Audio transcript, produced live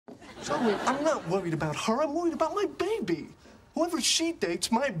Tell me, I'm not worried about her. I'm worried about my baby. Whoever she dates,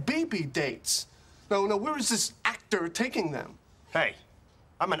 my baby dates. No, where is this actor taking them? Hey,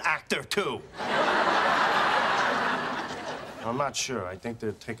 I'm an actor, too. I'm not sure. I think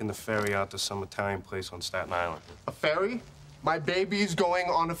they're taking the ferry out to some Italian place on Staten Island. A ferry? My baby's going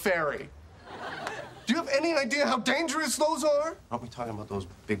on a ferry. Do you have any idea how dangerous those are? Aren't we talking about those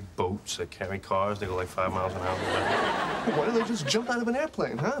big boats that carry cars? They go like 5 miles an hour. Why don't they just jump out of an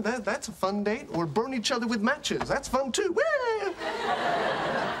airplane, huh? That's a fun date. Or burn each other with matches. That's fun, too. Whee!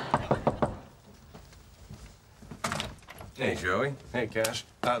 Hey, Joey. Hey, Cash.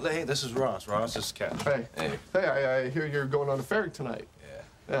 Hey, this is Ross. Ross, this is Cash. Hey. Hey. Hey, I hear you're going on a ferry tonight. Yeah.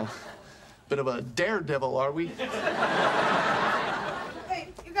 Yeah. Bit of a daredevil, are we? Hey,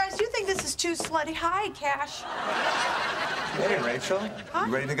 you guys, do you think this is too slutty? Hi, Cash. Hey, Rachel. Huh?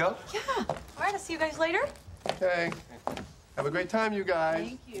 You ready to go? Yeah. All right, I'll see you guys later. Okay. Have a great time, you guys.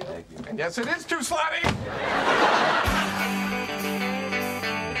 Thank you. Thank you. And yes, it is too slutty!